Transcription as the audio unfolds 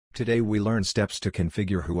Today we learn steps to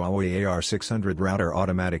configure Huawei AR600 router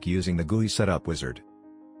automatic using the GUI setup wizard.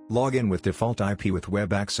 Log in with default IP with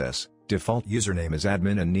web access, default username is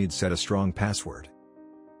admin and need set a strong password.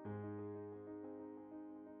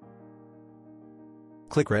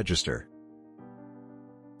 Click register.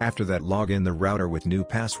 After that log in the router with new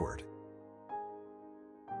password.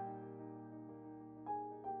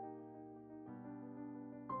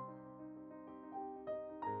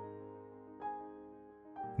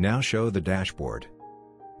 Now show the dashboard.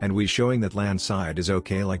 And we showing that LAN side is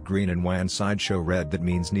OK like green and WAN side show red, that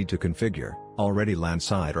means need to configure, already LAN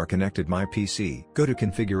side are connected my PC. Go to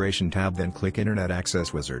configuration tab, then click internet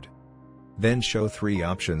access wizard. Then show three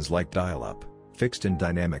options like dial-up, fixed and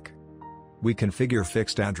dynamic. We configure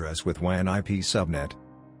fixed address with WAN IP subnet,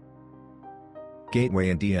 gateway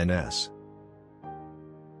and DNS.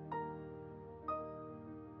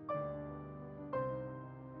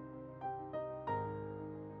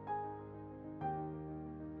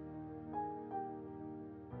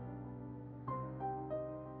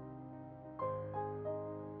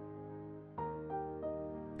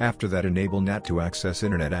 After that enable NAT to access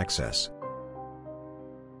internet access.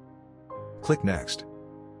 Click next.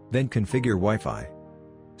 Then configure Wi-Fi.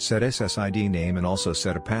 Set SSID name and also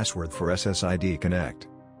set a password for SSID connect.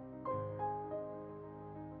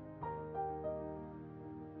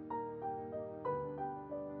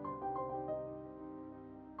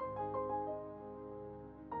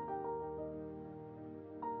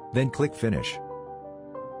 Then click finish.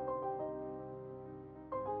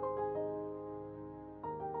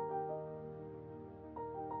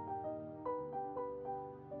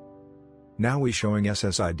 Now we showing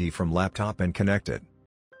SSID from laptop and connected.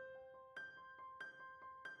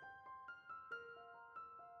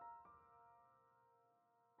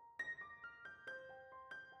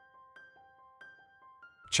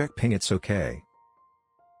 Check ping, it's OK.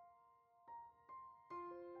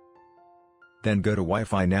 Then go to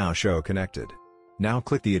Wi-Fi, now show connected. Now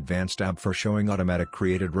click the advanced tab for showing automatic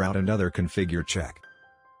created route and other configure check.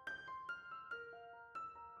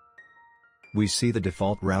 We see the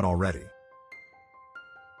default route already.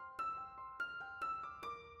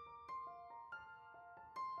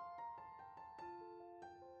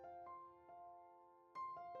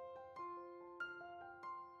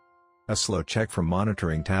 A slow check from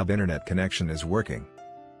monitoring tab, internet connection is working.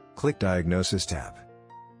 Click diagnosis tab.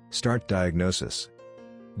 Start diagnosis.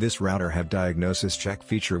 This router have diagnosis check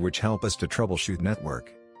feature which help us to troubleshoot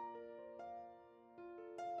network.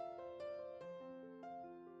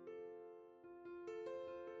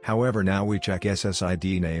 However, now we check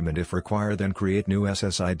SSID name and if required then create new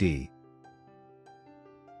SSID.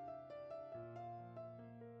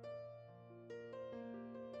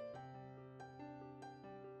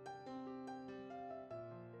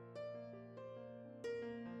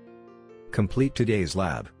 Complete today's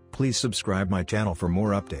lab. Please subscribe my channel for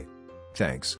more update. Thanks.